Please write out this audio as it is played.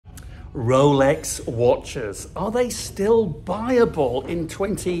Rolex watches. Are they still buyable in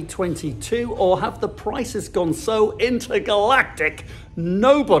 2022, or have the prices gone so intergalactic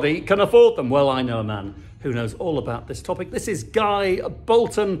nobody can afford them? Well, I know a man who knows all about this topic. This is Guy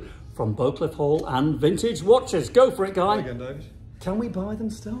Bolton from Beaucliffe Hall and Vintage Watches. Go for it, Guy. Hi again, David. Can we buy them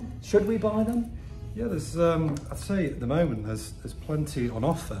still? Should we buy them? Yeah, there's. I'd say at the moment there's plenty on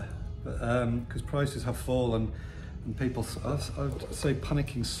offer, because prices have fallen. And people, I'd say,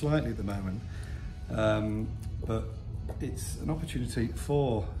 panicking slightly at the moment, but it's an opportunity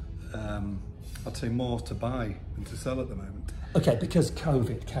for, I'd say, more to buy than to sell at the moment. Okay, because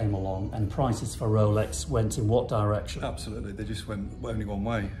COVID came along and prices for Rolex went in what direction? Absolutely, they just went only one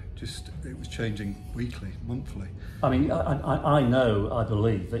way. It was changing weekly, monthly. I mean, I know, I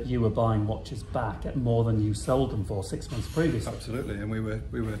believe that you were buying watches back at more than you sold them for 6 months previously. Absolutely, and we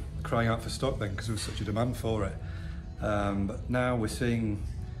were crying out for stock then because there was such a demand for it. But now we're seeing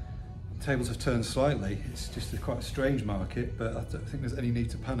tables have turned slightly. It's just quite a strange market, but I don't think there's any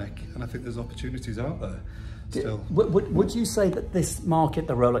need to panic, and I think there's opportunities out there still. Would you say that this market,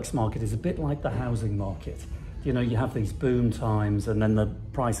 the Rolex market, is a bit like the housing market? You know, you have these boom times and then the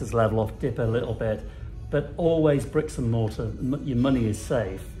prices level off, dip a little bit, but always bricks and mortar, your money is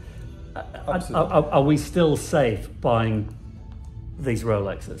safe. Are we still safe buying these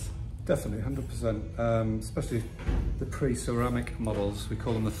Rolexes? Definitely, 100%, especially the pre-ceramic models. We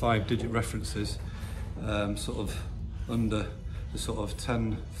call them the 5-digit references, sort of under the sort of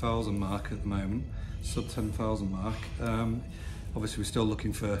 10,000 mark at the moment, sub 10,000 mark. Obviously we're still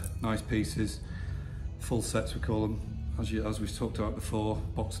looking for nice pieces, full sets we call them, as we talked about before,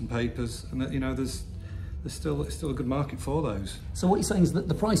 box and papers, and you know there's still a good market for those. So what you're saying is that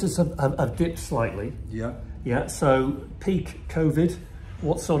the prices have dipped slightly. Yeah. Yeah, so peak COVID,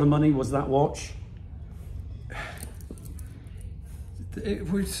 what sort of money was that watch?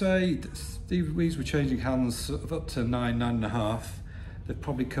 We'd say these were changing hands sort of up to 9.5. They've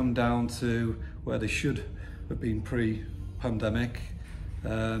probably come down to where they should have been pre-pandemic,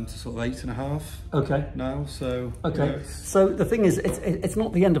 to sort of 8.5. Okay. Now, so okay. You know, so the thing is, it's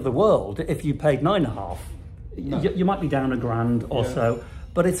not the end of the world if you paid 9.5. No. You might be down $1,000 or so.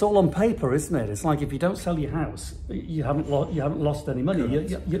 But it's all on paper, isn't it? It's like if you don't sell your house, you haven't lost any money.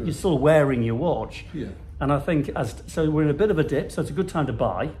 You're still wearing your watch. Yeah. And I think so we're in a bit of a dip, so it's a good time to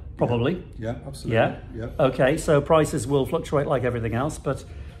buy, probably. Yeah, absolutely. Yeah. Okay, so prices will fluctuate like everything else, but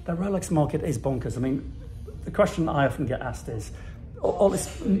the Rolex market is bonkers. I mean, the question I often get asked is, all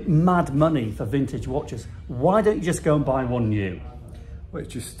this mad money for vintage watches, why don't you just go and buy one new? Well,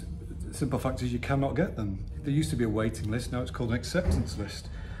 it's just, the simple fact is you cannot get them. There used to be a waiting list, now it's called an acceptance list.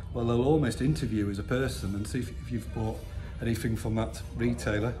 Well, they'll almost interview as a person and see if you've bought anything from that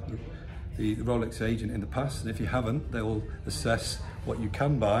retailer, the Rolex agent in the past, and if you haven't, they will assess what you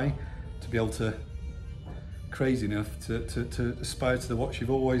can buy to be able to, crazy enough, to aspire to the watch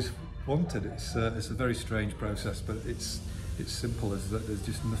you've always wanted. It's a very strange process, but it's simple as that. There's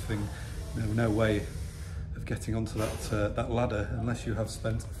just nothing, no way of getting onto that ladder unless you have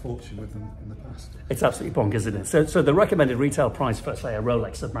spent a fortune with them in the past. It's absolutely bonkers, isn't it? So the recommended retail price for, say, a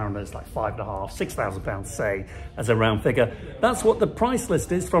Rolex Submariner is like £5,500, £6,000, say, as a round figure. That's what the price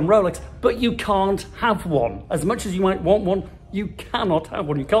list is from Rolex, but you can't have one. As much as you might want one, you cannot have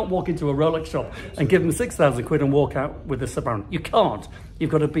one. You can't walk into a Rolex shop and give them 6,000 quid and walk out with a Submariner. You can't. You've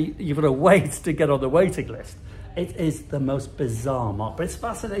got to wait to get on the waiting list. It is the most bizarre market, but it's a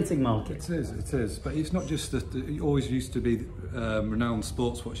fascinating market. It is, but it's not just that. It always used to be renowned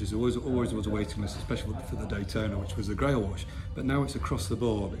sports watches. There always was a waiting list, especially for the Daytona, which was a Grail watch. But now it's across the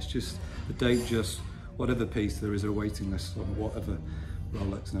board. It's just the Datejust, whatever piece, there is a waiting list on whatever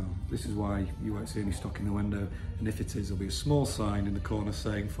Rolex now. This is why you won't see any stock in the window, and if it is, there'll be a small sign in the corner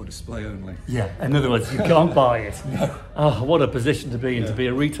saying for display only. Yeah, in other words, you can't buy it. No. Oh, what a position to be in, to be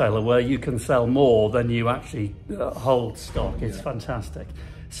a retailer where you can sell more than you actually hold stock. It's fantastic.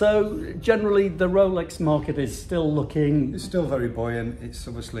 So generally the Rolex market is still looking... It's still very buoyant. It's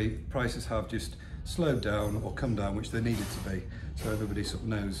obviously, prices have just slowed down or come down, which they needed to be. So everybody sort of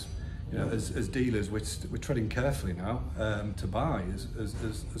knows. You know, as dealers, we're treading carefully now to buy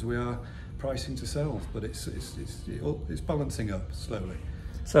as we are pricing to sell, but it's balancing up slowly.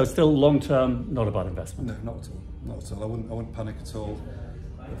 So still long term, not a bad investment. No, not at all. Not at all. I wouldn't panic at all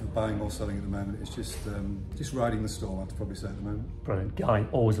of buying or selling at the moment. It's just riding the storm, I'd probably say at the moment. Brilliant, Guy.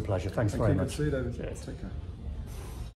 Always a pleasure. Thanks very much. See you, David. Cheers. Take care.